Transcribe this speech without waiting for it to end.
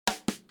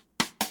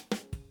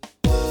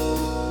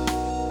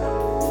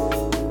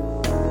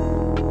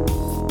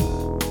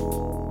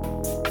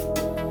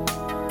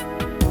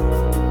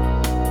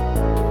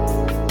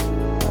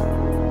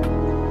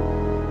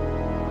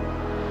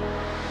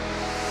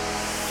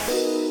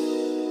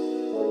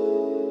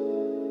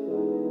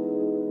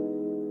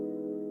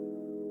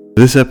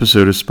This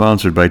episode is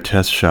sponsored by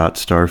Test Shot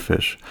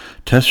Starfish.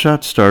 Test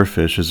Shot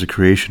Starfish is a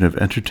creation of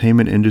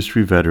entertainment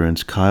industry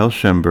veterans Kyle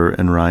Schember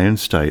and Ryan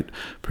Stite,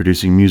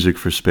 producing music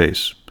for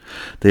space.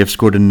 They have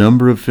scored a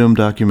number of film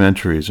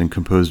documentaries and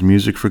composed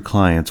music for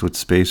clients with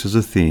space as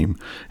a theme,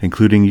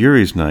 including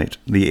Yuri's Night,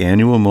 the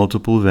annual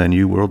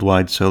multiple-venue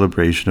worldwide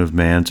celebration of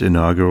man's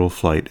inaugural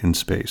flight in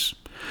space.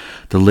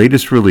 The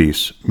latest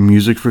release,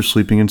 Music for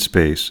Sleeping in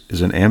Space,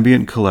 is an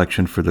ambient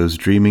collection for those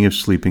dreaming of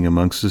sleeping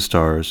amongst the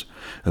stars,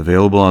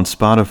 available on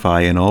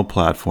Spotify and all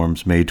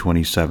platforms May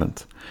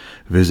 27th.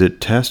 Visit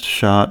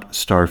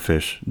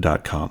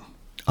testshotstarfish.com.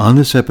 On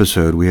this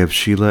episode, we have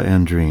Sheila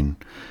Andreen.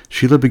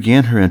 Sheila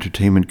began her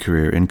entertainment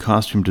career in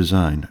costume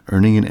design,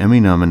 earning an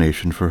Emmy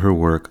nomination for her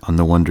work on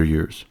The Wonder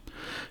Years.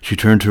 She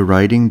turned to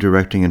writing,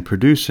 directing, and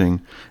producing,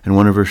 and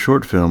one of her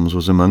short films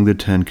was among the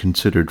 10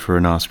 considered for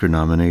an Oscar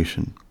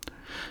nomination.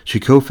 She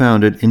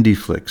co-founded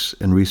IndieFlix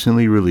and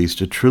recently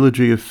released a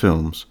trilogy of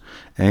films,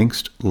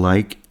 Angst,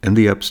 Like, and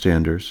The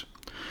Upstanders,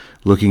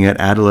 looking at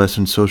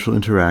adolescent social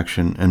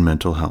interaction and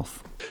mental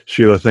health.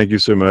 Sheila, thank you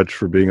so much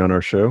for being on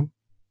our show.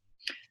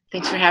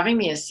 Thanks for having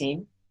me,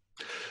 Asim.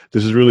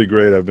 This is really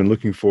great. I've been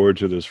looking forward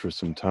to this for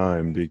some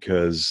time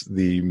because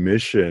the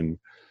mission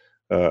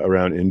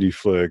around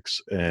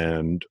IndieFlix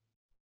and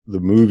the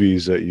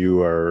movies that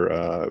you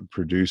are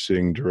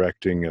producing,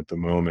 directing at the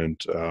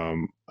moment,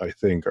 I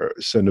think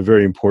send a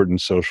very important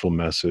social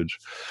message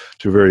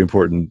to a very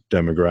important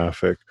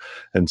demographic.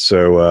 And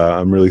so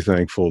I'm really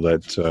thankful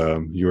that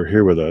you are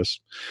here with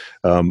us.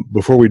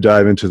 Before we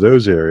dive into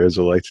those areas,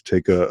 I'd like to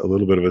take a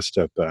little bit of a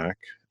step back.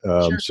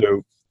 Sure.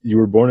 So you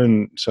were born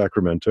in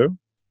Sacramento.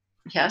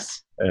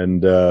 Yes.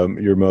 And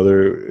your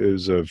mother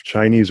is of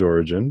Chinese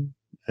origin.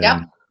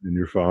 Yep. And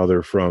your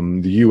father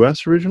from the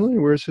U.S. originally?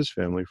 Where's his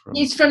family from?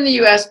 He's from the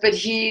U.S., but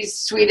he's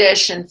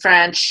Swedish and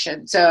French,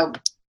 and so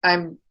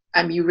I'm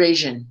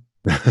Eurasian.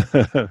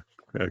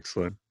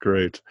 Excellent.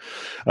 Great.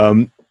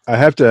 I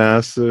have to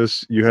ask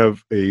this. You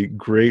have a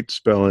great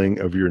spelling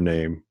of your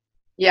name.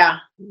 Yeah.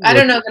 I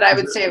don't know that I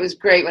would say it was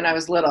great when I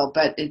was little,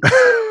 but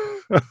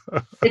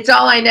it's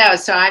all I know,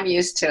 so I'm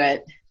used to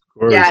it.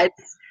 Yeah,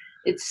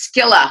 it's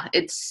Scilla.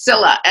 It's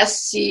Scilla,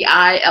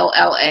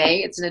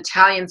 S-C-I-L-L-A. It's an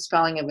Italian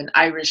spelling of an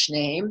Irish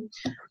name.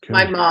 Okay.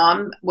 My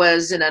mom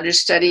was an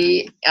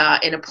understudy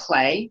in a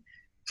play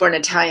for an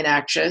Italian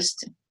actress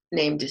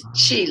named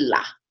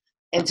Sheila.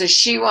 And so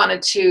she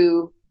wanted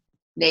to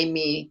name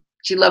me.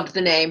 She loved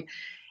the name.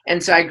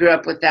 And so I grew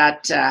up with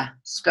that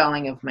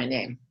spelling of my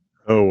name.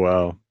 Oh,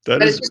 wow.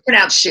 But it's just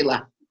pronounced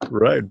Sheila.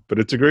 Right. But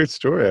it's a great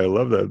story. I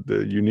love that,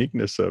 the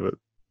uniqueness of it.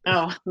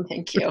 Oh,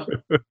 thank you.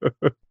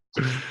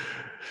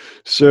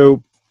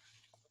 So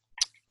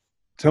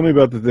tell me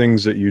about the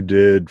things that you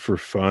did for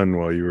fun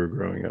while you were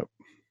growing up.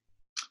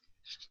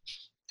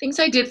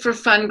 Things I did for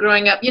fun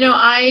growing up. You know,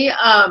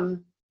 I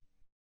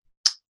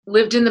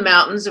lived in the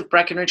mountains of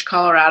Breckenridge,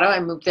 Colorado.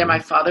 I moved there. My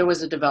father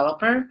was a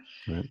developer.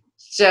 Right.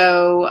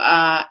 So,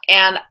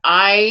 and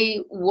I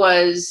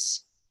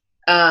was,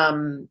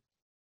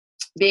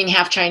 being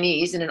half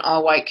Chinese in an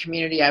all-white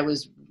community, I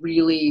was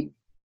really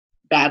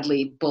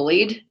badly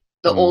bullied.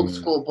 The old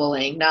school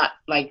bullying, not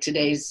like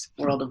today's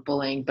world of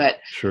bullying, but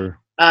sure.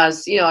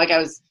 You know, like I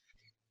was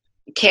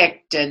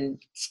kicked and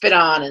spit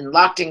on and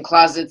locked in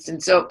closets.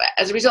 And so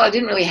as a result, I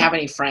didn't really have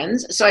any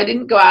friends. So I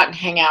didn't go out and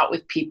hang out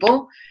with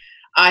people.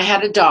 I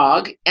had a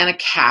dog and a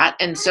cat.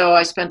 And so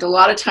I spent a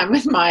lot of time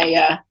with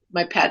my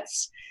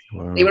pets.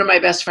 Wow. They were my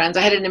best friends.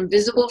 I had an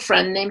invisible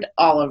friend named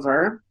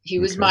Oliver. He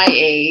was my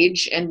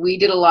age, and we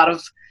did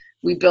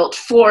we built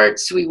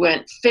forts, we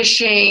went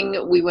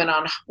fishing, we went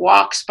on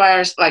walks by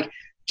ourselves, like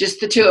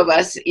just the two of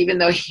us, even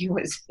though he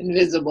was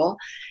invisible.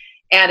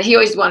 And he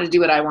always wanted to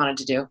do what I wanted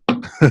to do.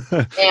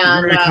 And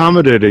very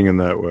accommodating in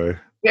that way.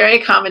 Very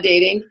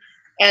accommodating.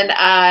 And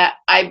I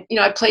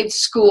played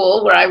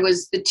school where I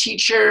was the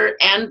teacher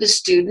and the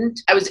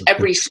student. I was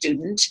every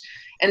student.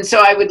 And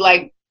so I would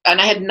and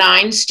I had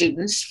 9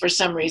 students for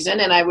some reason,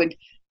 and I would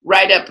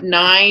write up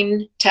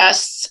 9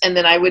 tests, and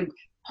then I would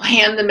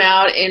hand them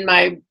out in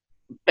my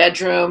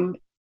bedroom,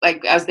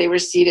 like as they were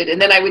seated,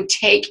 and then I would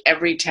take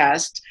every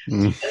test,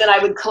 and then I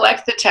would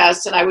collect the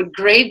tests, and I would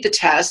grade the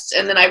tests,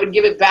 and then I would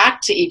give it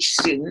back to each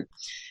student.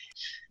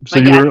 So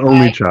you were an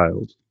only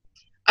child?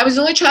 I was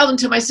an only child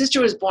until my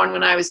sister was born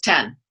when I was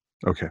 10.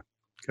 Okay,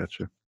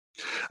 gotcha.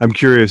 I'm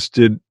curious,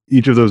 did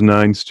each of those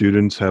 9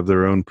 students have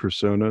their own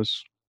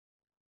personas?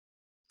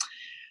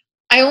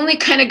 I only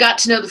kind of got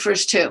to know the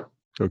first 2.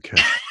 Okay.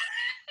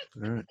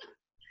 All right.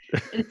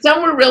 And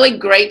some were really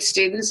great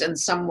students, and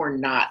some were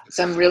not.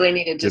 Some really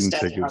needed to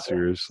study. Didn't take it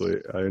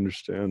seriously. I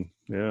understand.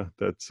 Yeah,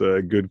 that's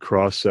a good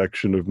cross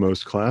section of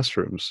most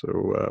classrooms.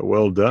 So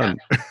well done.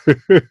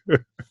 Yeah.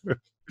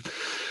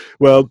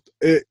 Well,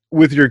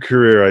 with your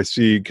career, I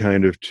see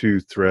kind of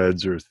 2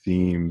 threads or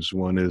themes.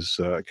 One is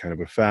kind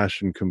of a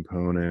fashion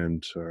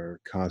component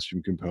or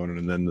costume component,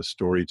 and then the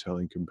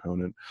storytelling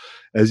component.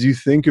 As you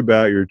think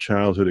about your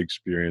childhood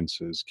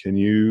experiences, can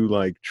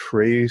you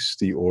trace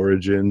the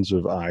origins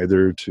of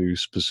either to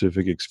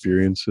specific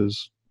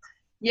experiences?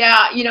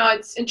 Yeah,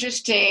 it's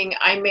interesting.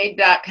 I made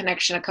that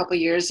connection a couple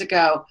years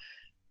ago.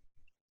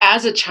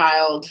 As a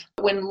child,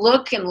 when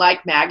Look and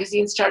Like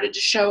magazine started to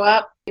show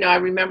up, I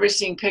remember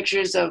seeing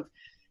pictures of,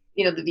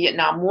 the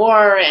Vietnam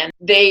War, and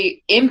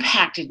they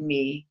impacted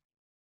me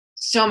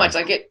so much.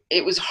 Like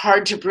it was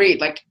hard to breathe.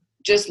 Like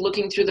just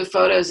looking through the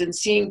photos and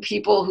seeing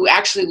people who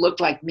actually looked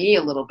like me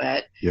a little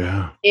bit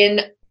Yeah.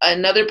 in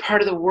another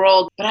part of the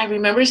world. But I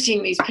remember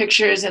seeing these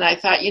pictures and I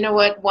thought, you know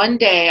what, one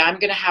day I'm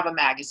going to have a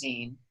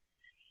magazine.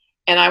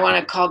 And I want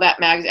to call that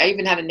magazine, I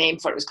even had a name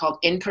for it. It was called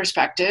In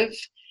Perspective.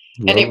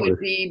 And it Lovely. would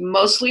be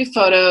mostly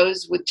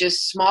photos with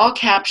just small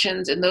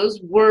captions, and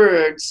those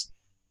words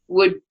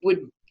would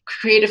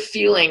create a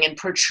feeling and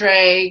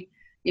portray,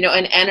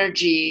 an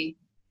energy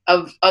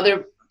of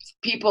other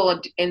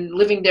people and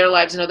living their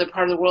lives in other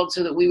part of the world,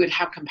 so that we would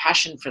have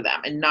compassion for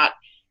them and not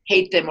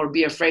hate them or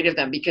be afraid of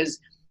them. Because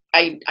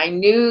I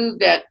knew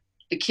that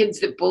the kids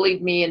that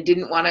bullied me and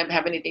didn't want to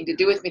have anything to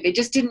do with me, they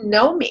just didn't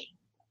know me,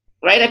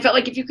 right? I felt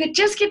like if you could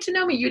just get to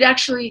know me, you'd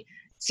actually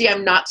see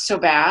I'm not so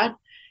bad.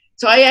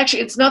 So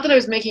it's not that I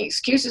was making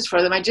excuses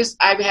for them. I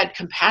had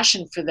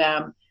compassion for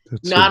them,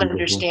 That's so not beautiful.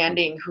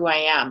 understanding who I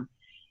am,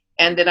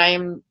 and that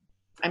I'm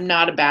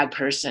not a bad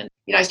person.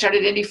 I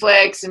started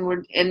IndieFlix,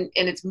 and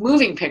it's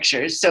moving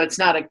pictures, so it's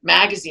not a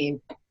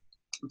magazine,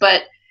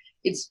 but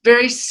it's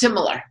very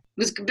similar. It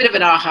was a bit of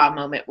an aha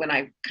moment when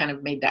I kind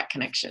of made that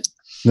connection.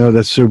 No,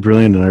 that's so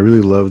brilliant. And I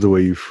really love the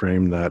way you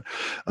frame that.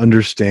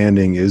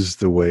 Understanding is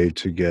the way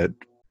to get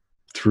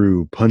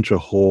through, punch a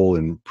hole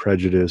in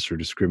prejudice or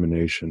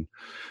discrimination.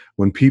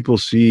 When people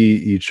see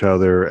each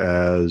other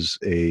as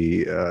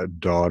a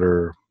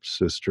daughter,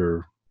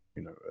 sister,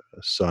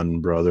 a son,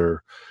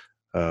 brother,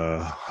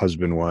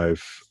 husband,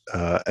 wife,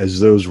 as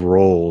those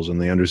roles, and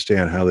they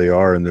understand how they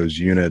are in those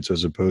units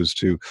as opposed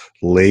to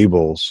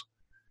labels,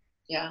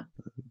 Yeah.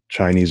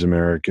 Chinese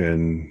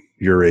American,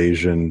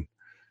 Eurasian,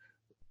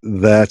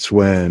 that's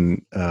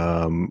when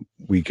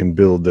we can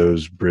build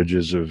those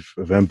bridges of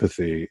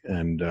empathy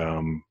and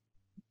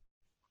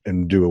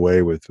do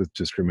away with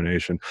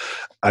discrimination.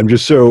 I'm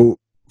just so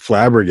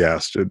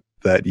flabbergasted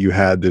that you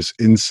had this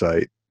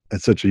insight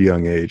at such a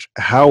young age.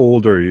 How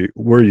old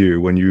were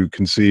you when you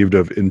conceived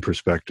of In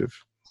Perspective?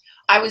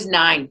 I was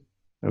 9.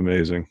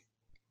 Amazing.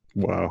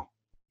 Wow.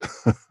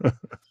 A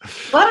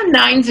lot of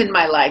nines in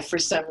my life for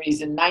some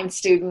reason. 9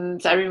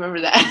 students. I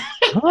remember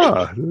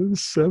that.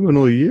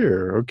 Seminal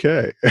year.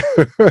 Okay.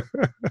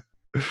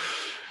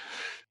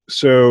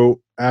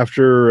 So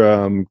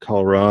after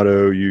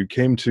Colorado, you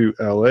came to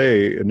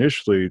LA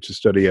initially to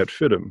study at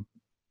FIDM.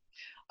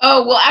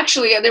 Oh, well,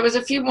 actually, there was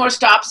a few more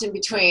stops in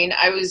between.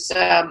 I was,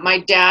 my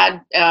dad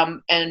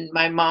and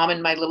my mom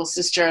and my little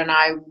sister and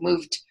I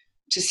moved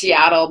to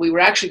Seattle. We were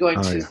actually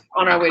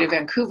on our way to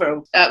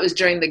Vancouver. It was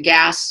during the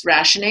gas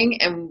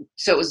rationing. And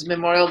so it was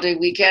Memorial Day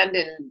weekend,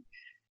 and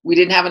we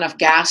didn't have enough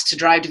gas to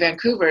drive to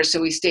Vancouver.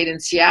 So we stayed in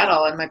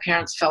Seattle, and my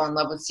parents fell in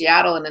love with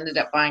Seattle and ended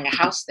up buying a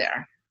house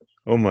there.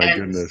 Oh my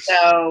And goodness.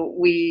 so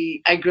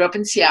I grew up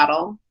in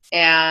Seattle,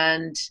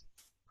 and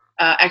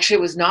actually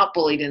was not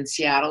bullied in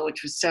Seattle,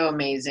 which was so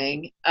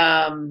amazing.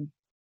 And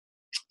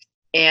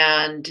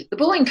the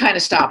bullying kind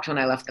of stopped when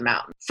I left the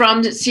mountain.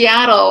 From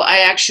Seattle, I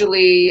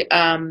actually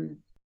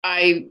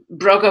I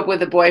broke up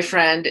with a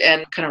boyfriend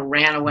and kind of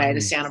ran away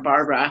to Santa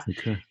Barbara.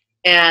 Okay.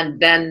 And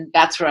then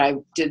that's where I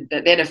did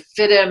they had a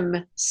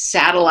FIDM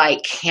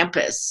satellite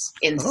campus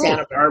in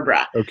Santa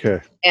Barbara. Okay.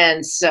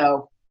 And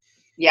so,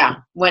 yeah,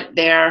 went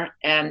there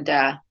and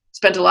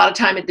spent a lot of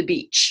time at the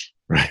beach.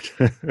 Right.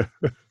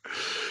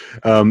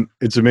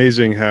 It's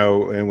amazing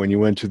how, and when you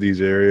went to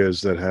these areas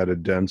that had a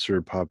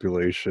denser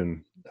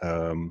population,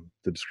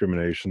 the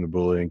discrimination, the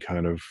bullying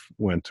kind of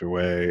went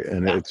away.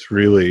 And it's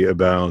really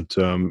about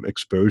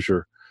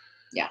exposure.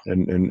 Yeah.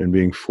 And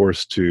being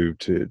forced to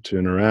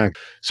interact.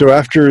 So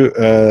after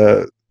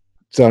it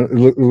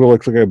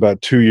looked like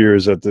about 2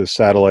 years at the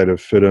satellite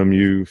of FIDM,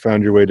 you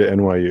found your way to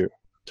NYU.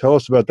 Tell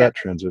us about that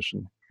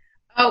transition.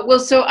 Oh, well,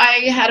 so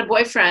I had a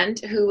boyfriend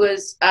who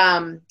was,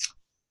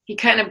 he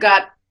kind of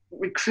got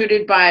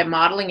recruited by a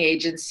modeling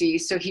agency.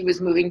 So he was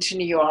moving to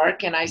New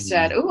York, and I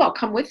said, oh, I'll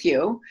come with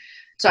you.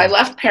 So I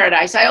left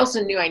Paradise. I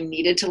also knew I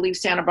needed to leave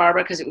Santa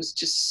Barbara because it was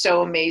just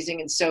so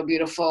amazing and so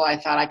beautiful. I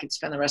thought I could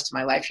spend the rest of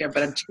my life here,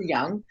 but I'm too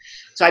young.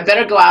 So I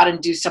better go out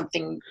and do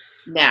something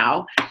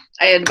now.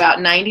 I had about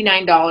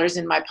 $99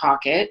 in my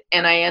pocket,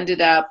 and I ended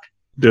up...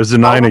 There's the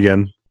 9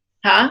 again.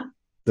 Huh?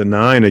 The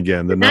 9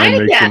 again. The 9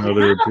 makes again.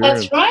 another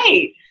appearance. That's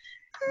right.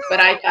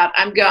 But I thought,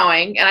 I'm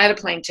going, and I had a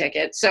plane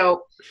ticket.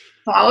 So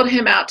followed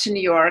him out to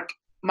New York.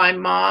 My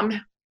mom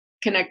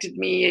connected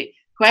me,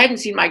 who I hadn't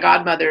seen my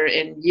godmother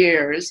in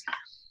years.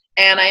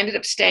 And I ended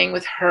up staying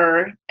with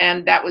her,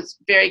 and that was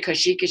very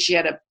cushy because she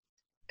had a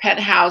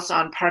penthouse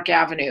on Park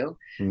Avenue.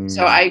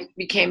 So I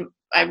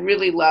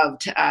really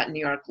loved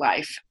New York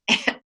life.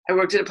 I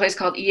worked at a place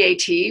called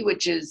EAT,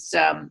 which is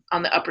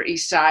on the Upper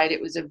East Side.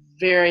 It was a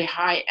very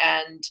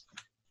high-end,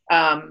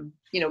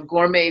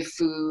 gourmet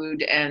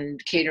food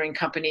and catering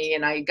company,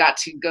 and I got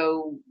to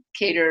go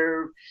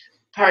cater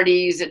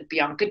parties at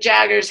Bianca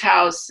Jagger's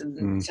house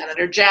and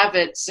Senator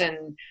Javits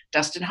and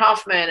Dustin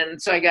Hoffman.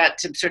 And so I got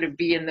to sort of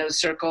be in those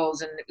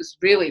circles, and it was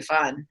really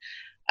fun.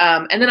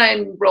 And then I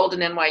enrolled in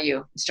NYU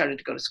and started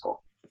to go to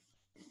school.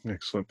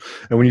 Excellent.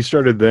 And when you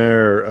started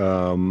there,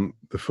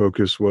 the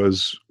focus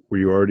was, were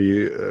you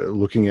already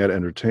looking at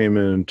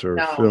entertainment or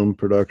film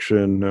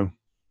production? No?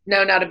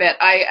 No, not a bit.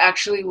 I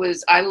actually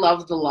I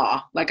love the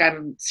law. Like,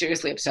 I'm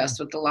seriously obsessed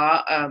with the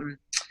law.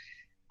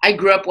 I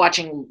grew up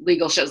watching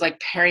legal shows. Like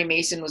Perry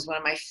Mason was one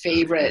of my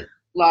favorite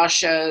law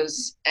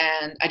shows.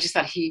 And I just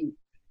thought he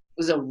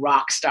was a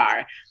rock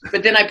star.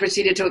 But then I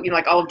proceeded to,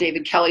 like all of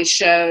David Kelly's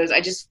shows.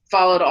 I just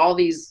followed all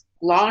these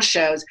law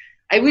shows.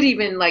 I would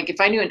even, like, if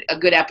I knew a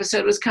good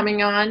episode was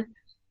coming on,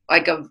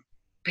 like of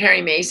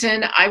Perry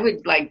Mason, I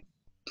would like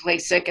play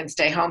sick and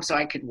stay home so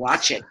I could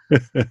watch it.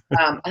 And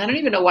I don't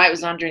even know why it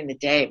was on during the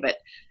day, but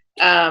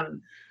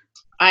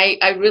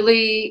I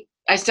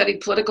studied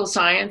political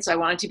science. I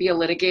wanted to be a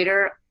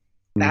litigator.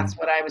 That's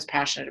what I was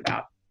passionate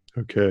about.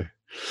 Okay.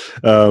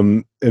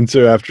 And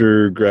so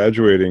after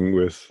graduating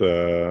with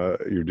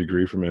your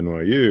degree from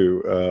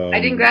NYU, I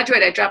didn't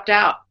graduate. I dropped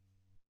out.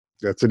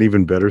 That's an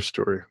even better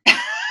story.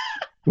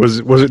 Was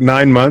it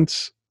 9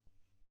 months?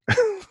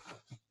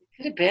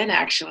 Could have been,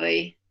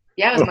 actually.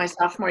 Yeah, it was my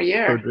sophomore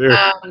year.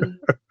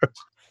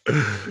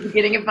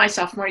 Beginning of my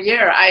sophomore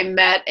year, I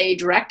met a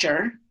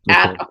director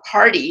at a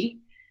party,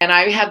 and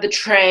I had the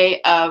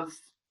tray of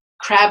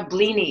crab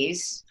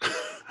blinis.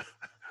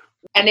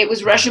 And it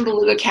was Russian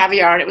beluga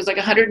caviar, and it was like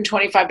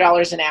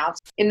 $125 an ounce.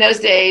 In those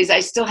days, I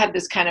still had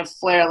this kind of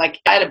flair. Like,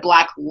 I had a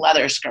black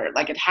leather skirt.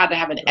 Like, it had to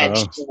have an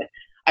edge to it.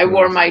 I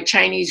wore my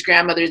Chinese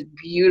grandmother's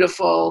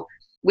beautiful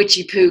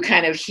witchy poo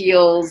kind of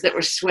heels that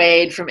were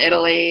suede from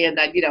Italy. And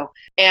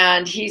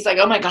and he's like,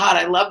 oh my God,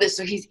 I love this.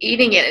 So he's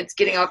eating it. It's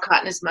getting all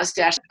caught in his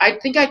mustache. I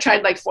think I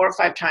tried like 4 or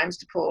 5 times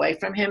to pull away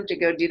from him to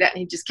go do that. And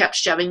he just kept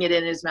shoving it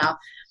in his mouth.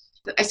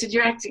 I said,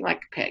 you're acting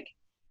like a pig.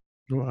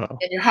 Wow.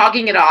 And you're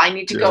hogging it all. I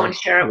need to go and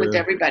share it with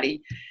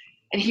everybody.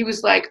 And he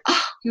was like,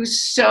 he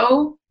was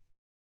so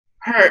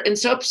hurt and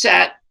so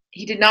upset.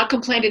 He did not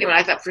complain to anyone.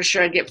 I thought for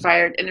sure I'd get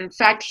fired. And in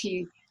fact,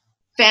 he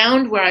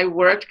found where I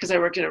worked, because I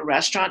worked at a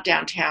restaurant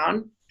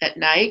downtown at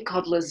night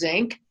called La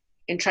Zinc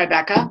in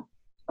Tribeca.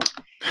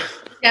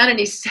 Down, and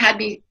he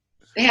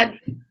had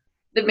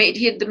the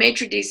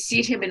maitre d'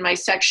 seat him in my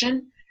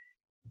section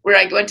where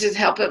I went to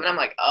help him, and I'm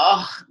like,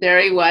 oh,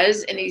 there he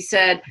was. And I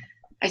said,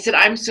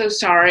 I'm so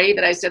sorry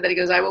that I said that. He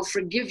goes, I will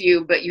forgive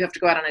you, but you have to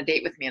go out on a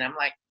date with me. And I'm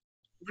like,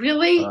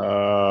 really?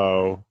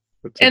 Oh.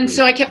 And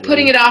so I kept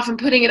putting it off and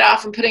putting it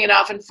off and putting it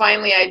off. And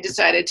finally I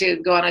decided to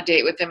go on a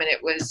date with him. And it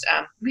was,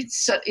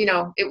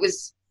 it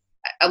was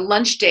a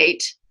lunch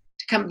date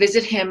to come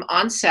visit him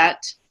on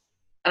set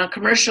on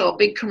a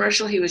big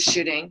commercial he was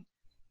shooting.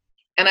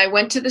 And I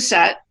went to the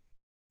set,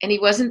 and he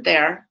wasn't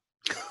there.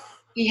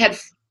 He had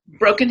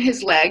broken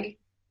his leg.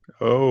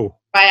 Oh.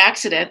 By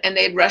accident, and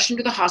they had rushed him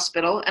to the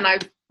hospital, and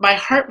my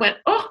heart went,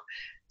 oh.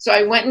 So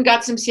I went and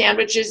got some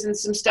sandwiches and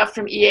some stuff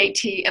from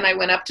EAT, and I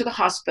went up to the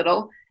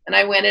hospital, and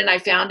I went in, I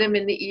found him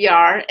in the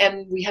ER,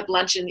 and we had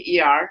lunch in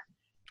the ER.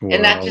 Wow.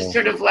 And that just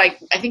sort of like,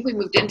 I think we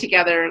moved in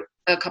together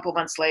a couple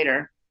months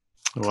later.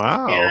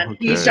 Wow. And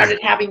he started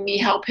having me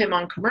help him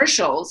on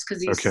commercials,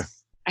 because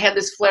I had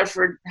this flair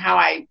for how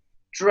I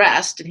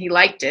dressed, and he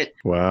liked it.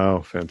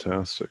 Wow,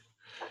 fantastic.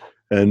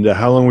 And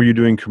how long were you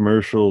doing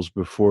commercials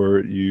before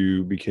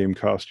you became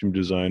costume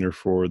designer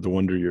for the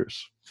Wonder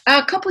Years?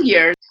 A couple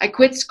years. I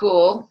quit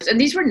school, and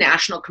these were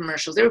national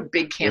commercials. They were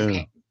big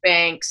campaigns.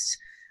 Banks.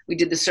 We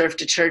did the Surf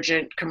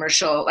detergent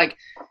commercial,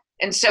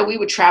 and so we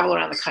would travel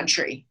around the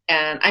country,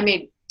 and I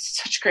made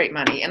such great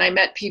money. And I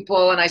met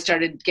people, and I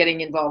started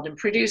getting involved in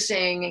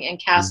producing and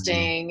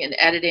casting and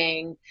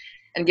editing,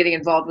 and getting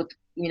involved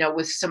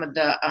with some of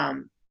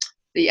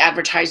the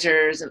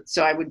advertisers. And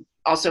so I would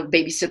also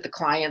babysit the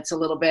clients a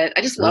little bit.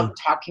 I just loved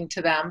talking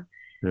to them.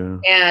 Yeah.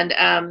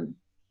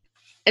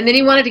 And then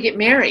he wanted to get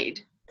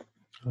married.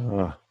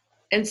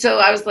 And so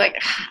I was like,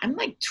 I'm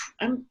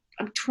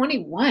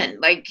 21.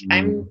 Like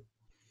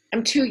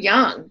I'm too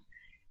young.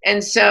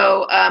 And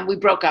so we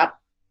broke up,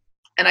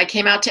 and I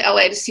came out to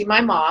LA to see my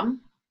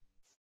mom,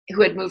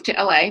 who had moved to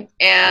LA,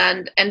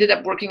 and ended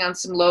up working on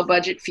some low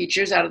budget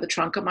features out of the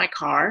trunk of my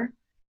car,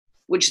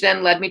 which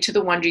then led me to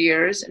the Wonder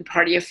Years and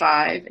Party of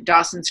Five,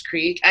 Dawson's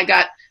Creek.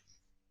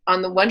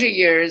 On the Wonder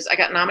Years, I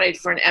got nominated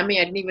for an Emmy.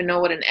 I didn't even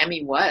know what an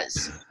Emmy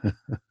was.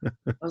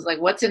 I was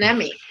like, what's an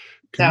Emmy?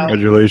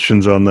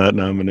 Congratulations on that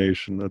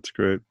nomination. That's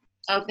great.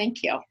 Oh,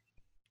 thank you.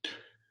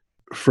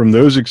 From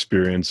those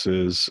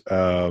experiences,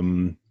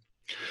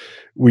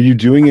 were you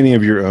doing any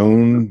of your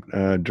own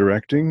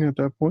directing at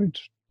that point?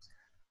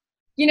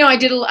 I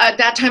did. At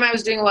that time, I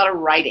was doing a lot of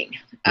writing.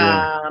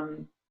 Yeah.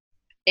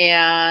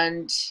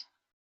 And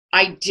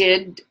I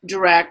did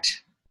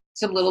direct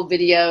some little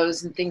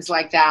videos and things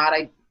like that.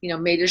 I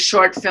made a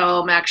short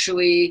film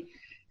actually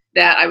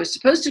that I was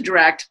supposed to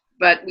direct,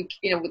 but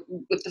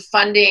with the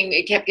funding,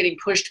 it kept getting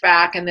pushed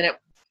back. And then at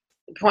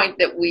the point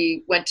that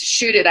we went to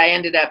shoot it, I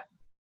ended up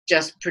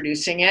just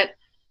producing it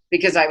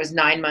because I was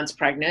 9 months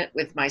pregnant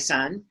with my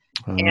son.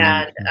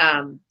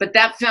 And but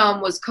that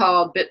film was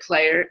called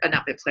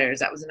not Bit Players.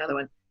 That was another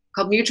one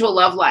called Mutual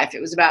Love Life.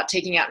 It was about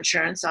taking out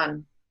insurance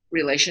on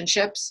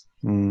relationships,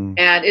 and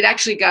it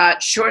actually got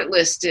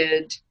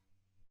shortlisted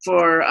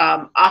for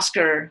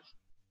Oscar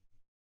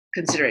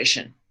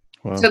consideration.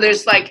 Wow. So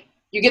there's like,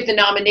 you get the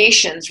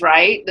nominations,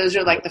 right? Those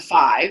are like the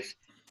 5,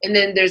 and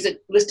then there's a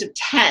list of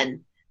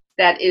 10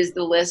 that is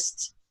the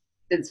list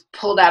that's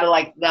pulled out of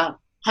like the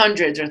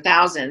hundreds or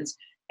thousands.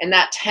 And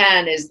that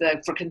 10 is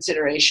for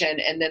consideration,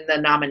 and then the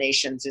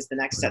nominations is the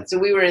next set. So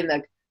we were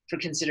for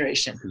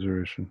consideration.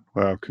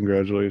 Wow!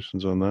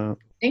 Congratulations on that.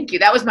 Thank you.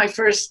 That was my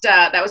first.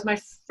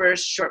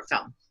 Short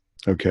film.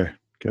 Okay,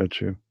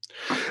 got you.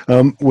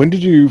 When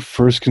did you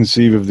first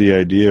conceive of the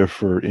idea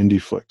for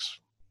IndieFlix?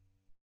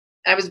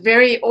 I was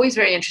always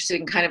very interested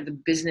in kind of the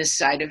business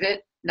side of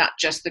it, not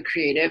just the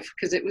creative,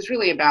 because it was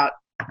really about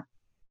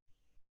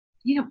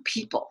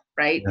people,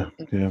 right?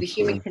 Yeah, the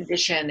human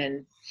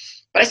condition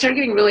But I started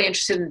getting really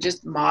interested in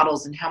just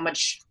models and how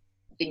much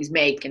things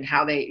make and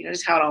how they,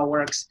 just how it all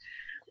works.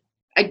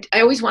 I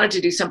always wanted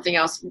to do something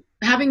else.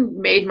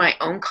 Having made my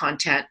own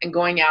content and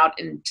going out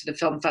into the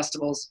film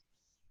festivals,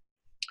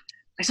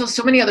 I saw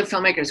so many other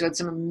filmmakers who had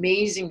some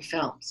amazing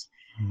films.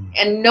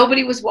 And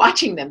nobody was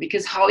watching them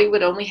because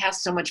Hollywood only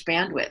has so much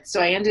bandwidth.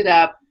 So I ended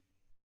up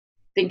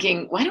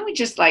thinking, why don't we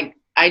just I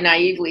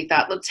naively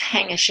thought, let's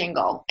hang a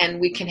shingle and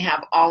we can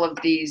have all of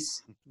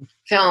these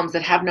films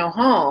that have no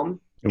home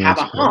have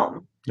a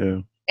home. Yeah.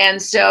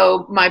 And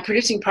so my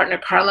producing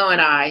partner, Carlo,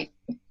 and I,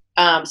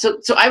 so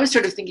I was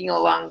sort of thinking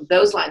along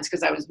those lines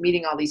because I was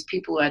meeting all these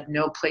people who had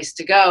no place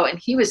to go. And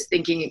he was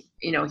thinking,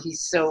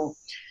 he's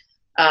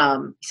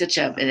such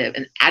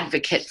an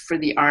advocate for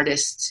the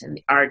artists and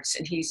the arts.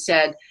 And he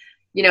said,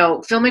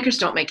 filmmakers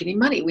don't make any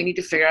money. We need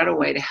to figure out a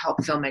way to help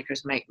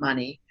filmmakers make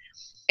money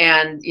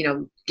and,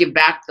 give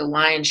back the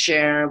lion's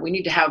share. We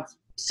need to have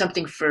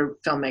something for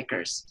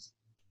filmmakers.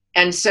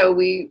 And so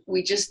we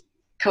just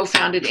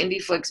co-founded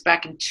IndieFlix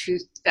back in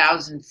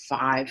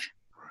 2005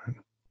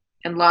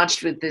 and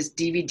launched with this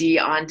DVD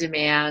on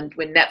demand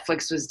when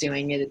Netflix was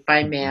doing it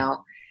by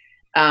mail,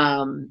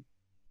 and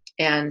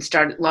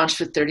launched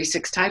with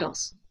 36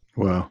 titles.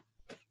 Wow.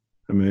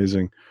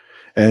 Amazing.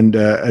 And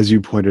as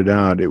you pointed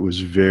out, it was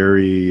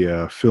very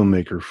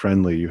filmmaker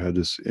friendly. You had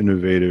this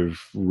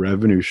innovative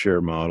revenue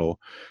share model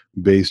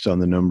based on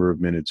the number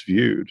of minutes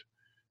viewed.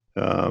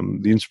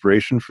 The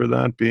inspiration for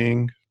that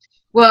being?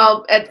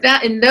 Well,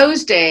 in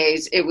those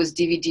days, it was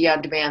DVD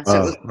on demand.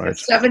 So it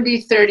was a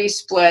 70-30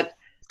 split,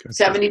 gotcha.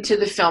 70 to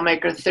the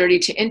filmmaker, 30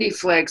 to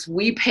IndieFlix.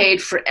 We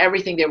paid for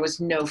everything. There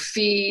was no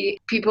fee.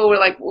 People were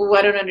like, well,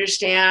 I don't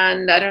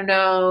understand. I don't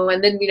know.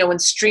 And then, when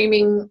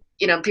streaming,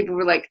 people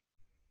were like,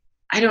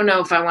 I don't know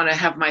if I want to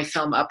have my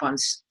film up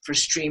for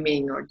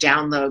streaming or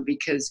download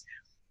because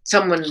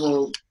someone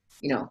will,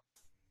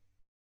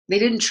 they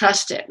didn't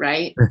trust it,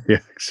 right? Yeah,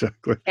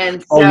 exactly.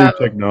 And all new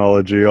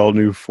technology, all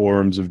new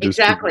forms of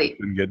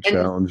distribution get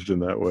challenged in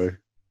that way.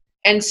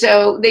 And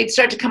so they'd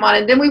start to come on,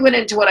 and then we went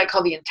into what I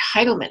call the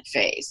entitlement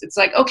phase. It's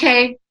like,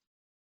 okay,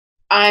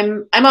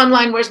 I'm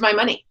online. Where's my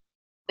money?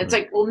 It's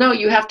like, well, no,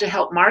 you have to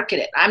help market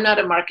it. I'm not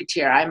a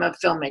marketeer. I'm a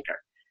filmmaker.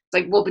 It's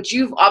like, well, but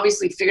you've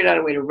obviously figured out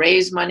a way to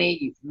raise money.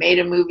 You've made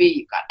a movie.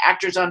 You've got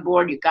actors on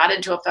board. You got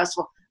into a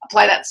festival.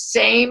 Apply that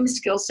same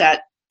skill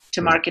set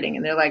to marketing.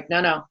 And they're like,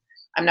 no,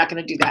 I'm not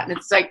going to do that. And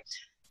it's like,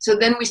 so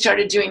then we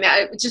started doing that.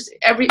 It was just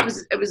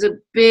it was a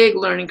big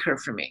learning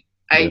curve for me.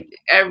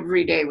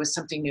 Every day was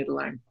something new to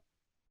learn.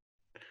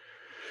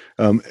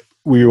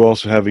 Were you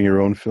also having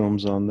your own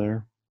films on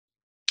there?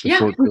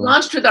 Yeah, we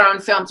launched with our own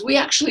films. We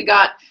actually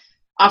got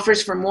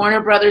offers from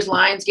Warner Brothers,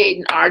 Lionsgate,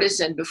 and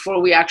Artisan before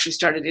we actually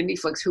started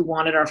IndieFlix, who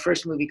wanted our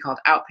first movie called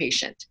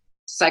Outpatient,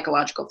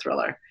 psychological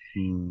thriller.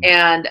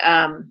 And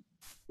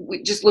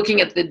we just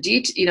looking at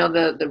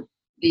the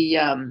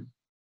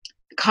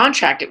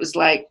contract, it was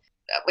like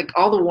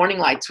all the warning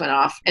lights went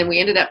off, and we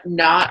ended up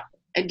I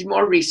did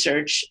more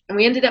research, and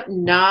we ended up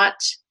not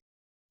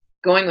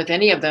going with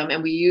any of them,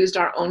 and we used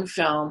our own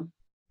film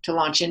to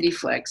launch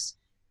IndieFlix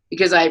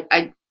because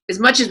I as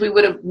much as we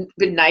would have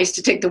been nice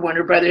to take the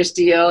Warner Brothers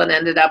deal and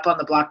ended up on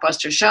the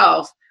Blockbuster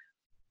shelf,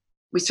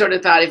 we sort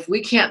of thought if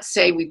we can't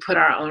say we put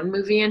our own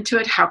movie into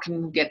it, how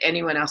can we get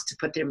anyone else to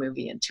put their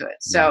movie into it?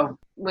 So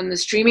when the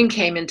streaming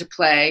came into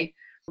play,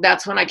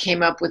 that's when I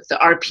came up with the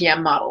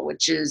RPM model,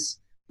 which is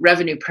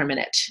revenue per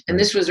minute. And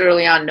this was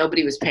early on.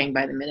 Nobody was paying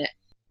by the minute.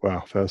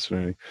 Wow,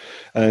 fascinating.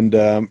 And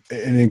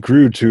it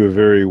grew to a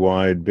very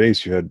wide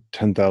base. You had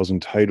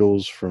 10,000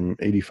 titles from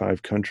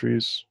 85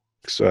 countries.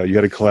 So you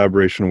had a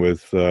collaboration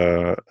with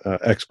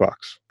Xbox.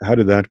 How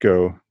did that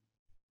go?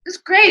 It was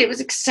great. It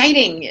was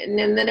exciting. And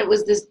then it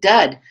was this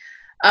dud.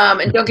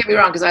 And don't get me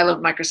wrong, because I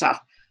love Microsoft.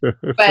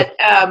 But,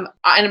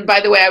 and by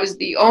the way, I was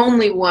the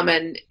only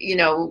woman,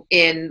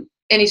 in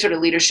any sort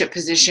of leadership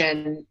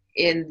position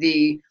in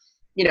the,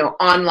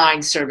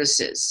 online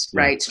services,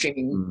 right?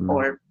 Streaming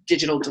or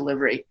digital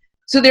delivery.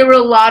 So there were a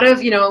lot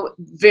of,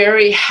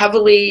 very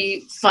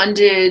heavily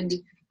funded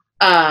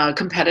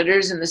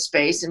competitors in the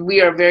space. And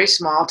we are very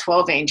small,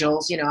 12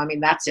 angels,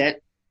 that's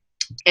it.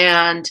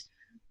 And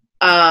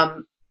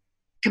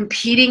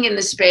competing in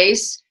the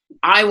space.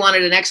 I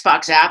wanted an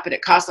Xbox app, and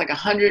it cost like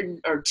 $100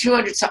 or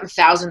 $200 something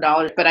thousand.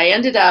 But I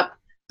ended up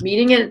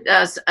meeting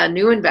a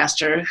new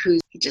investor who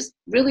just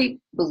really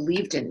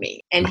believed in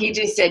me, and he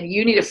just said,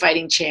 "You need a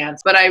fighting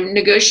chance." But I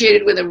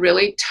negotiated with a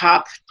really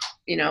top,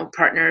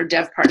 partner,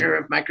 dev partner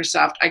of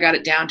Microsoft. I got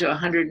it down to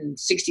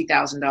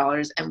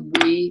 $160,000, and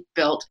we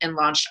built and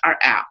launched our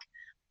app.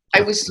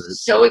 I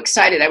was so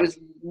excited. I was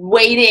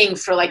waiting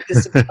for like the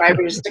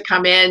subscribers to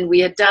come in. We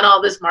had done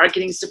all this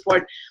marketing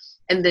support.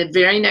 And the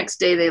very next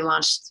day they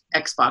launched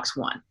Xbox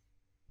One.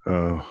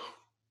 Oh.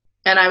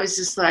 And I was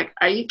just like,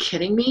 are you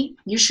kidding me?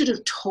 You should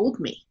have told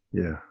me.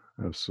 Yeah,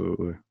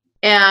 absolutely.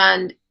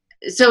 And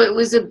so it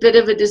was a bit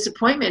of a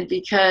disappointment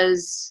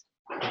because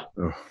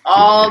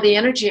all the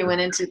energy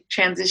went into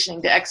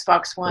transitioning to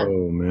Xbox One.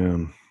 Oh,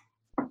 man.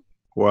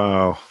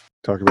 Wow.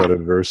 Talk about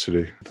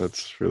adversity.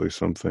 That's really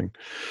something.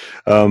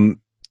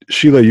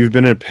 Sheila, you've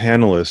been a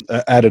panelist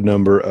at a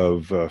number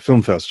of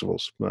film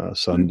festivals,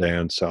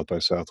 Sundance, South by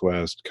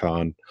Southwest,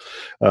 Cannes.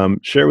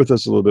 Share with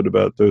us a little bit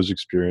about those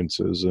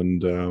experiences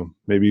and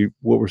maybe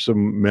what were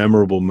some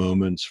memorable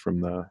moments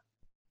from that?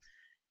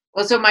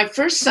 Well, so my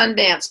first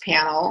Sundance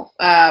panel,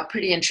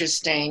 pretty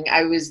interesting.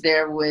 I was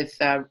there with,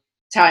 that's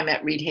how I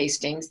met Reed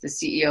Hastings, the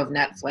CEO of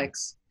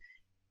Netflix.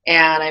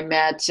 And I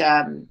met,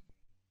 who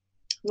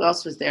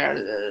else was there?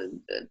 The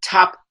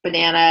top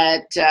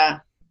banana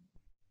at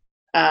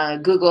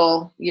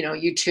Google,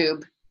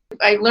 YouTube.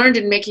 I learned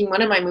in making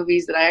one of my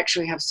movies that I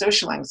actually have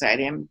social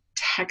anxiety. I'm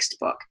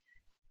textbook.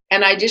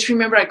 And I just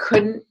remember I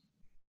could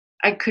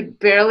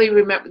barely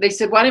remember. They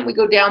said, why don't we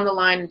go down the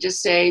line and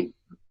just say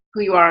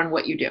who you are and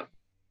what you do?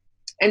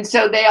 And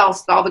so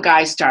all the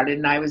guys started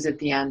and I was at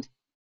the end.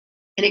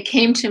 And it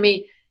came to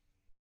me,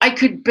 I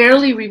could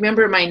barely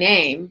remember my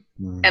name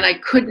and I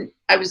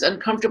was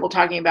uncomfortable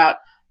talking about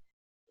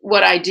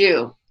what I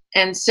do.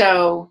 And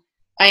so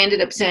I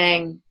ended up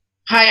saying,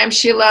 hi, I'm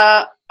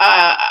Sheila.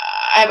 I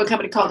have a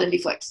company called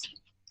IndieFlix.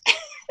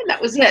 And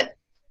that was it.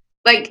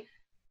 But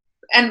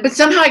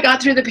somehow I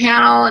got through the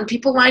panel and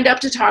people lined up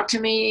to talk to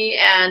me,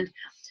 and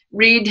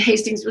Reed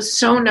Hastings was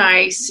so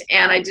nice.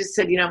 And I just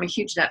said, I'm a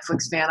huge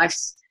Netflix fan.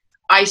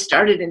 I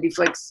started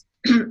IndieFlix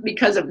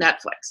because of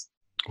Netflix.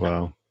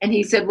 Wow. And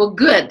he said, well,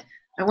 good.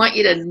 I want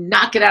you to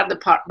knock it out of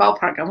the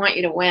ballpark. I want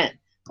you to win.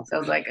 So I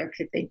was like,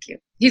 okay, thank you.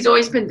 He's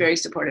always been very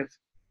supportive.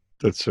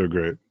 That's so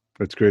great.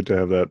 It's great to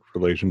have that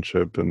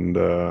relationship and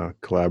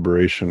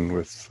collaboration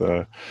with,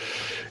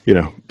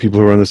 people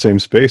who are in the same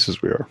space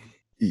as we are.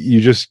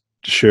 You just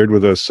shared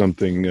with us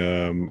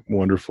something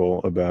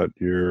wonderful about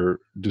your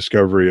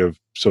discovery of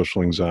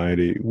social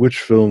anxiety. Which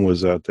film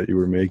was that you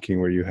were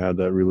making where you had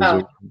that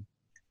realization?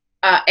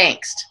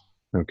 Angst.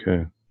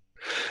 Okay.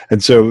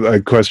 And so a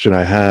question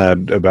I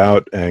had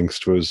about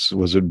angst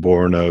was it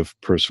born of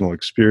personal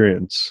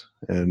experience?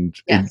 And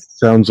yes. It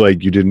sounds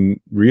like you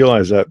didn't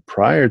realize that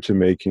prior to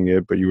making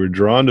it, but you were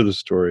drawn to the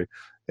story.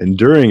 And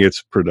during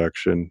its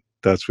production,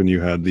 that's when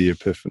you had the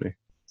epiphany.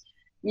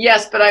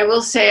 Yes, but I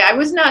will say I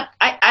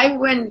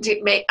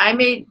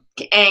made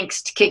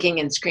Angst kicking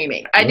and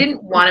screaming. I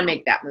didn't want to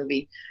make that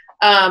movie.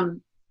 A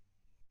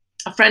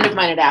friend of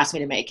mine had asked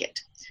me to make it.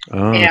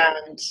 Oh.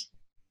 And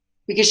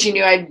because she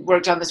knew I'd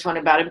worked on this one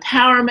about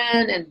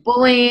empowerment and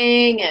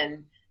bullying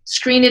and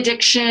screen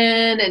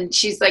addiction. And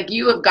she's like,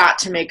 you have got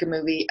to make a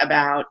movie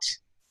about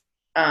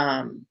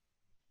mental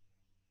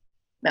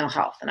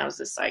health. And I was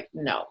just like,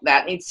 no,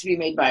 that needs to be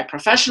made by a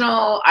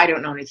professional. I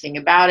don't know anything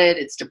about it.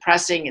 It's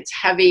depressing. It's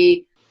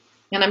heavy.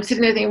 And I'm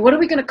sitting there thinking, what are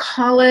we going to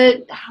call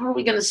it? How are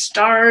we going to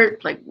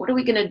start? What are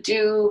we going to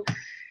do?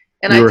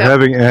 And you were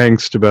having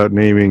angst about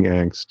naming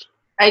angst.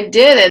 I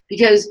did it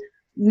because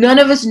none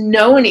of us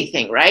know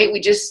anything, right? We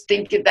just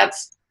think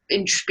that's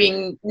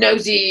being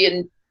nosy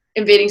and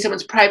invading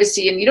someone's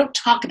privacy, and you don't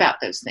talk about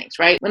those things,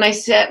 right? When I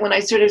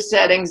sort of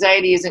said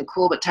anxiety isn't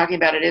cool, but talking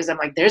about it is, I'm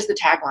like, there's the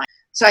tagline.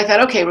 So I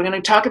thought, okay, we're going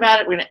to talk about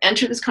it. We're going to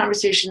enter this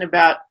conversation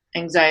about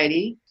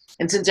anxiety.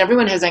 And since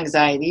everyone has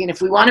anxiety, and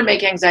if we want to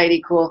make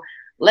anxiety cool,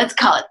 let's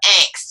call it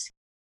angst.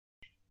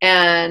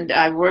 And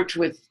I worked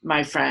with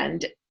my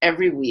friend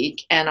every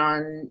week. And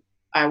on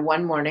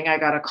one morning, I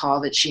got a call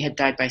that she had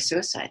died by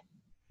suicide.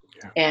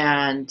 Yeah.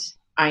 And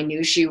I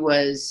knew she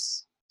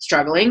was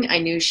struggling. I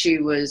knew she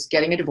was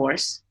getting a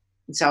divorce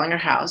and selling her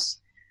house.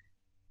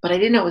 But I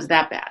didn't know it was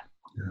that bad.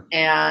 Yeah.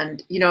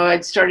 And,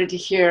 I'd started to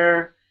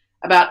hear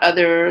about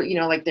other,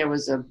 like there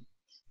was a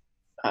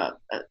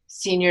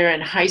senior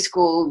in high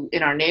school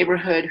in our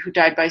neighborhood who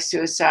died by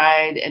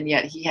suicide, and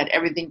yet he had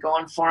everything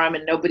going for him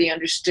and nobody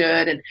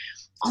understood. And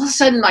all of a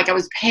sudden, I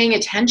was paying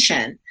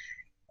attention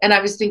and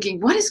I was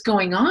thinking, what is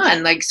going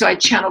on? So I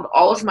channeled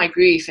all of my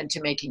grief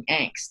into making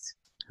Angst.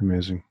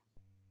 Amazing.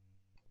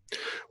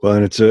 Well,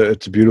 and it's a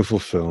beautiful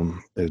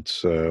film.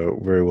 It's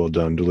very well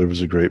done,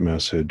 delivers a great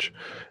message.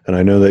 And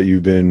I know that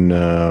you've been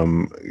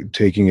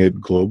taking it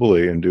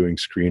globally and doing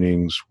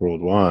screenings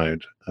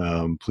worldwide.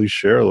 Please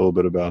share a little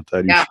bit about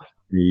that. Yeah.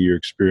 You shared your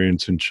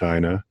experience in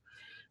China.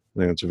 I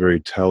think it's a very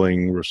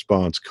telling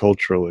response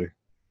culturally.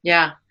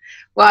 Yeah.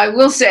 Well, I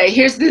will say,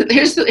 here's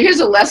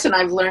a lesson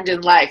I've learned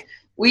in life.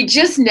 We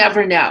just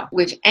never know.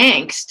 With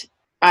angst,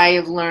 I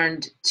have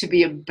learned to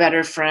be a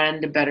better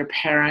friend, a better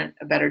parent,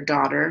 a better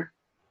daughter.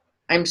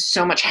 I'm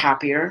so much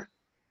happier.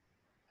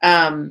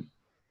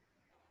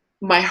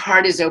 My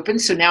heart is open,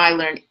 so now I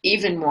learn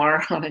even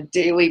more on a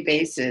daily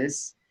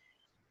basis.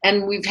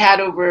 And we've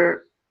had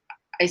over,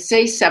 I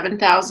say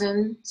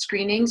 7,000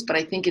 screenings, but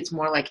I think it's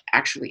more like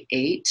actually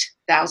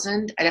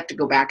 8,000. I'd have to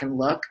go back and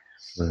look.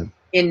 Right.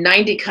 In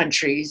 90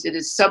 countries. It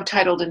is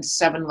subtitled in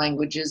 7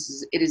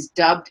 languages. It is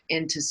dubbed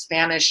into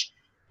Spanish.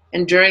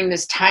 And during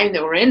this time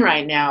that we're in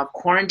right now,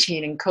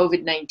 quarantine and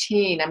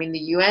COVID-19, I mean, the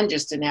UN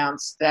just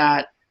announced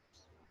that,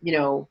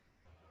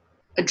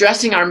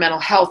 addressing our mental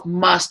health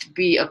must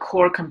be a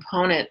core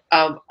component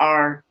of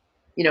our,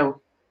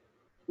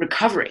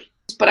 recovery.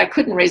 But I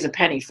couldn't raise a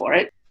penny for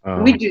it.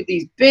 We do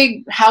these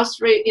big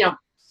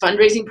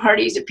fundraising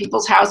parties at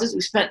people's houses.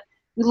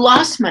 We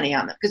lost money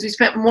on them because we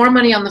spent more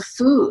money on the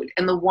food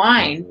and the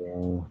wine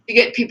to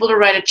get people to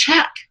write a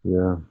check.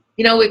 Yeah.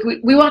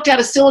 We walked out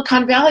of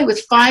Silicon Valley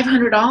with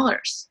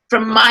 $500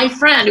 from my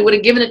friend who would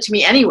have given it to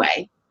me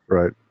anyway.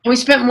 Right. And we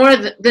spent more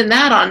than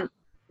that on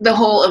the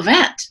whole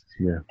event.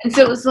 Yeah. And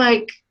so it was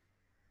like,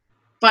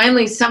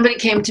 finally somebody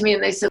came to me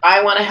and they said,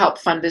 I want to help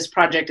fund this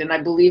project. And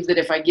I believe that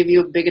if I give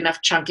you a big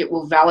enough chunk, it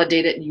will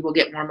validate it and you will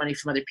get more money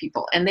from other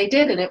people. And they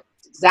did. And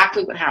it's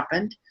exactly what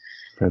happened.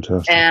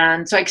 Fantastic.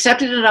 And so I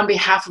accepted it on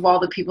behalf of all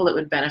the people that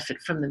would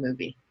benefit from the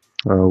movie.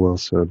 Oh, well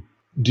said.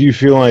 Do you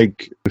feel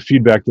like the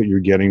feedback that you're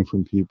getting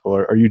from people,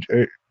 are you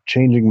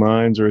changing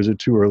minds, or is it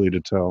too early to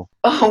tell?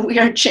 Oh, we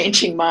are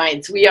changing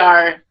minds. We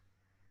are,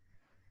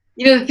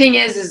 the thing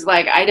is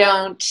like, I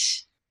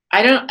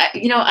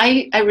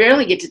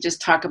rarely get to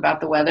just talk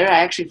about the weather. I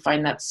actually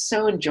find that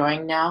so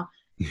enjoying now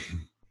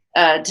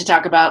to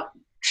talk about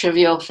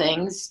trivial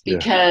things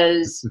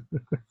because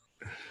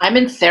I'm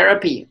in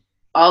therapy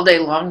all day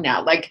long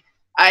now. Like,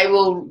 I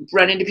will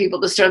run into people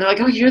at the store and they're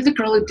like, oh, you're the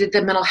girl who did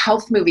the mental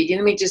health movie.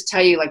 Let me just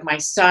tell you, like, my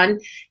son,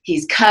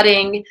 he's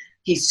cutting,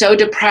 he's so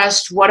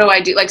depressed. What do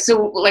I do? Like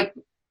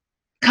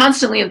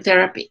constantly in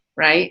therapy,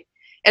 right?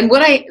 And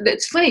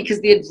it's funny because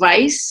the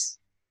advice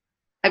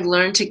I've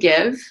learned to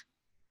give,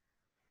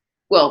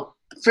 well,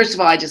 first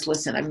of all, I just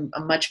listen. I'm a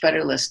much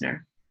better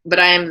listener, but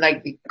I am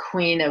like the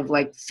queen of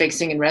like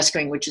fixing and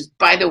rescuing, which is,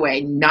 by the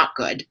way, not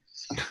good.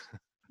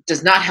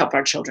 Does not help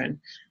our children.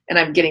 And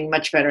I'm getting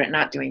much better at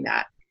not doing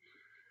that.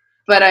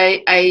 But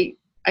I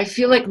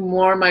feel like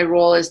more my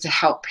role is to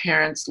help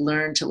parents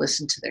learn to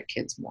listen to their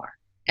kids more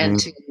and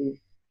to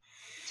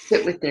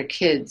sit with their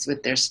kids,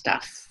 with their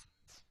stuff,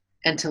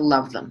 and to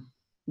love them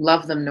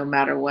no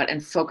matter what,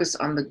 and focus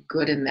on the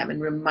good in them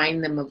and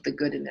remind them of the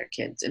good in their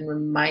kids and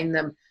remind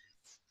them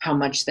how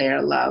much they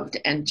are loved.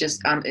 And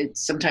just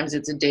sometimes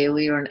it's a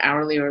daily or an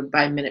hourly or a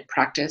by-minute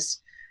practice.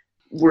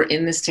 We're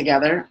in this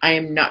together. I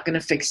am not going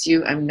to fix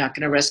you. I'm not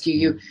going to rescue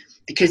you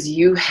because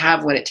you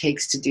have what it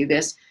takes to do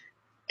this.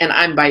 And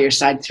I'm by your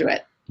side through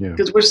it.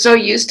 Because we're so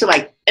used to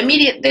like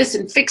immediate this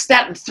and fix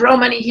that and throw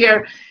money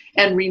here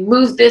and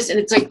remove this. And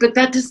it's like, but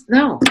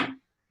no,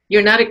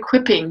 you're not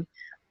equipping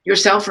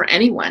yourself or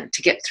anyone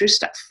to get through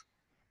stuff.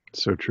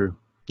 So true.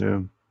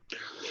 Yeah.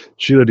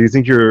 Sheila, do you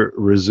think your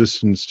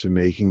resistance to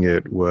making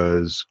it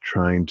was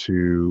trying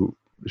to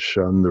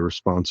shun the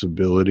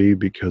responsibility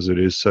because it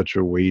is such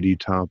a weighty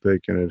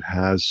topic and it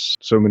has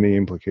so many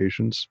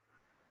implications?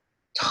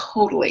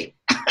 Totally.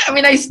 I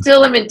mean, I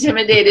still am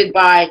intimidated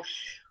by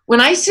when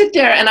I sit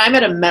there and I'm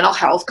at a mental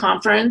health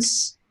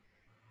conference,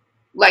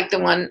 like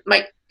the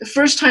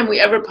first time we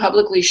ever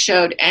publicly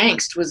showed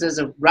Angst was as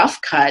a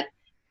rough cut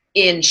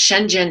in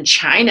Shenzhen,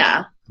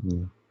 China.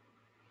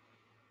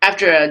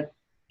 After a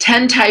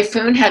 10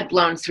 typhoon had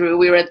blown through.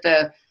 We were at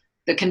the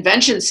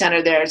convention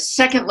center there,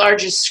 second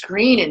largest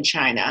screen in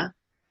China,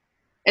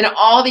 and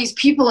all these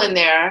people in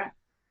there,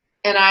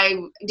 and I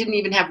didn't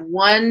even have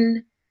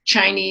one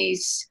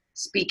Chinese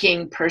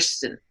speaking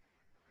person.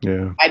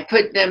 Yeah. I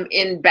put them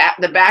in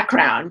the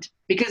background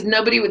because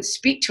nobody would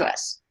speak to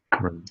us.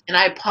 Right. And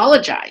I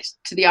apologized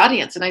to the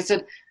audience. And I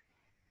said,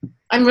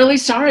 I'm really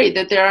sorry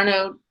that there are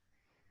no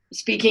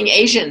speaking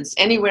Asians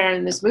anywhere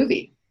in this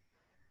movie.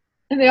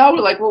 And they all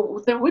were like,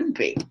 well, there wouldn't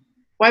be.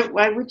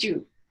 Why would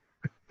you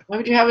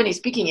have any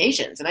speaking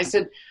Asians? And I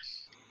said,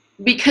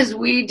 because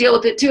we deal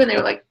with it too. And they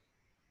were like,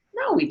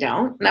 no, we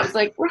don't. And I was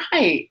like,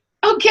 right.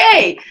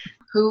 Okay.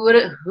 Who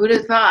would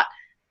have thought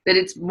that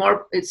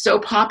it's so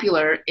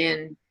popular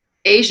in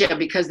Asia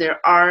because there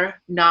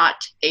are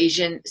not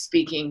Asian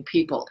speaking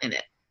people in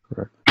it.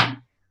 Right.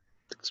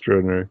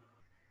 Extraordinary.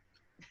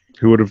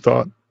 Who would have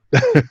thought?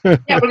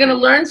 Yeah, we're going to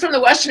learn from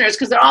the Westerners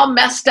because they're all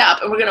messed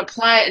up and we're going to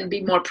apply it and be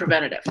more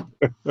preventative.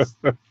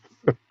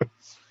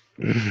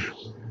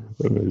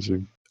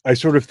 Amazing. I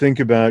sort of think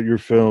about your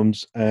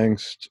films,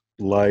 Angst,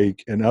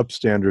 Like, and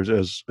Upstanders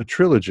as a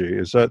trilogy.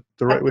 Is that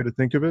the right way to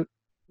think of it?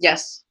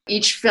 Yes.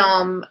 Each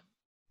film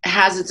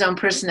has its own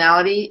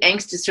personality.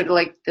 Angst is sort of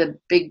like the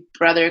big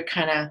brother,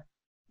 kind of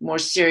more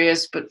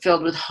serious, but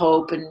filled with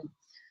hope and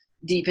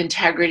deep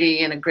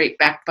integrity and a great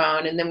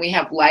backbone. And then we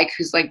have Like,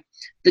 who's like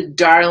the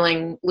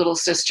darling little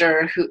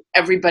sister who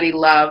everybody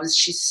loves.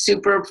 She's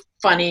super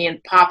funny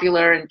and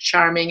popular and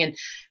charming, and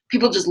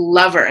people just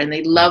love her and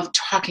they love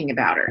talking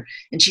about her.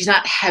 And she's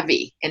not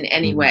heavy in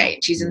any way.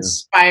 She's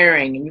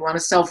inspiring, and you want to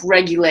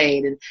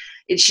self-regulate,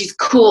 and she's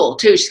cool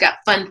too. She's got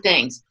fun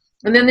things.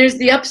 And then there's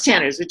the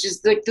Upstanders, which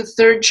is like the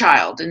third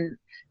child. And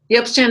the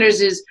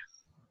Upstanders is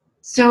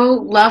so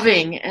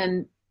loving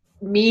and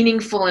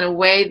meaningful in a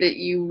way that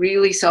you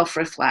really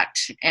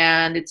self-reflect.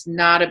 And it's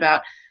not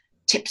about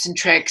tips and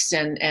tricks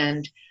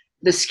and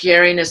the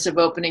scariness of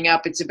opening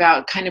up. It's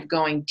about kind of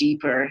going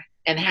deeper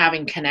and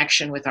having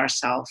connection with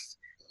ourselves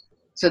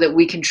so that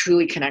we can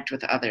truly connect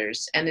with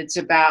others. And it's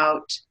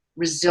about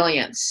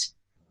resilience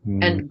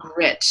and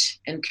grit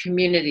and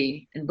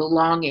community and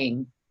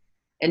belonging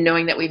and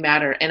knowing that we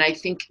matter. And I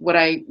think what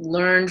I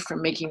learned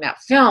from making that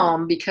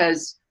film,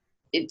 because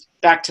it's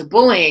back to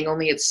bullying,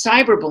 only it's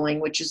cyberbullying,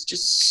 which is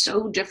just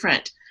so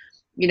different.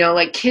 You know,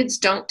 like kids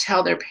don't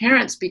tell their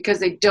parents because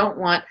they don't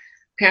want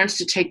parents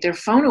to take their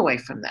phone away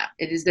from them.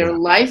 It is their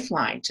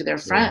lifeline to their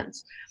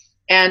friends.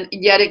 And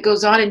yet it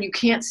goes on and you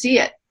can't see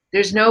it.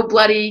 There's no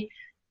bloody,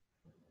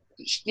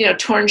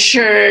 torn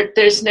shirt.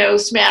 There's no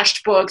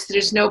smashed books.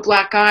 There's no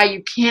black eye.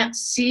 You can't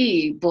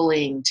see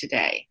bullying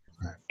today.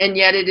 Right. And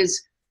yet it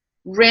is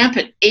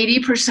rampant.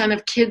 80%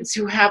 of kids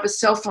who have a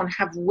cell phone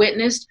have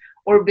witnessed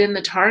or been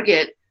the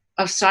target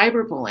of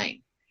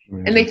cyberbullying.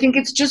 Mm-hmm. And they think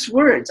it's just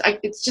words.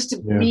 It's just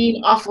a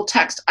mean, awful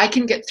text. I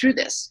can get through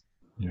this.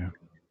 Yeah.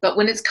 But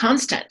when it's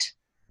constant,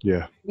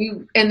 and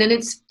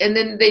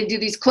then they do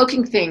these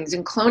cloaking things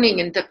and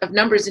cloning of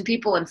numbers and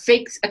people and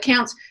fake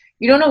accounts.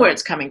 You don't know where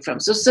it's coming from.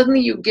 So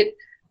suddenly you get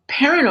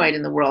paranoid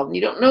in the world and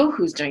you don't know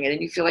who's doing it,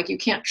 and you feel like you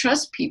can't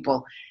trust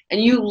people,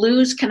 and you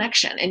lose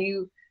connection, and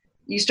you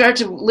start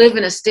to live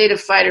in a state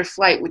of fight or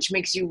flight, which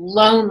makes you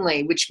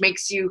lonely, which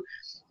makes you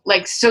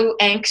like so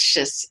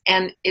anxious.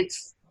 And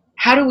it's,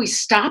 how do we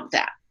stop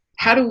that?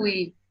 What do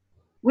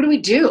we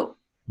do?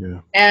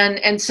 Yeah.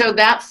 And so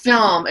that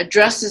film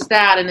addresses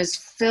that and is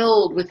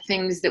filled with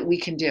things that we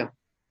can do.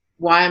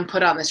 Why I'm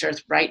put on this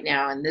earth right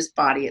now in this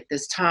body at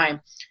this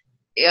time.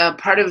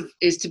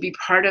 Is to be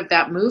part of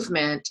that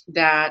movement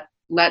that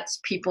lets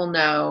people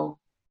know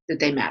that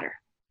they matter.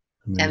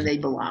 Amazing. And they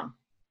belong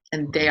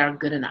and they are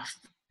good enough.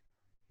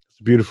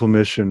 It's a beautiful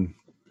mission,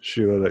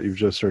 Sheila, that you've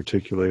just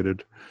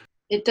articulated.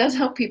 It does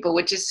help people,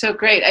 which is so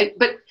great.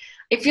 But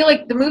I feel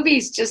like the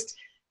movie's just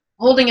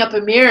holding up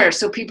a mirror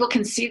so people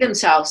can see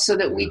themselves, so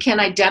that we can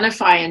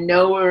identify and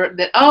know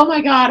that, oh my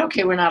God,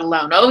 okay, we're not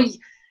alone. Oh,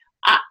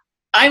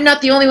 I'm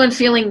not the only one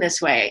feeling this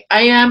way.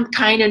 I am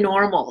kind of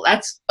normal.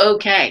 That's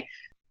okay.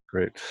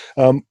 Great.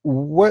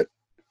 What,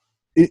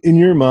 in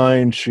your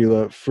mind,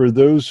 Sheila, for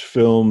those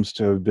films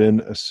to have been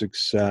a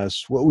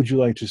success, what would you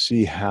like to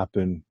see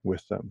happen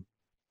with them?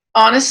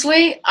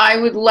 Honestly, I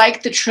would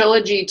like the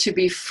trilogy to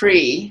be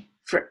free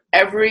for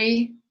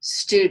every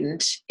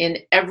student in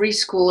every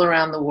school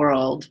around the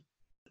world.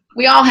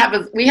 We all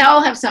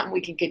have something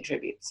we can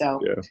contribute. So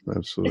yeah,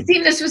 absolutely.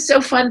 Steve, this was so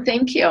fun.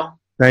 Thank you.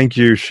 Thank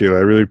you, Sheila.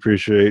 I really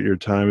appreciate your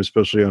time,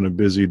 especially on a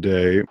busy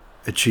day.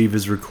 Achieve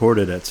is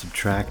recorded at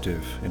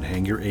Subtractive in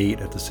Hangar 8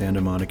 at the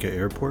Santa Monica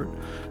Airport.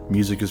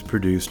 Music is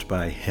produced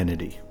by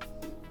Hennedy.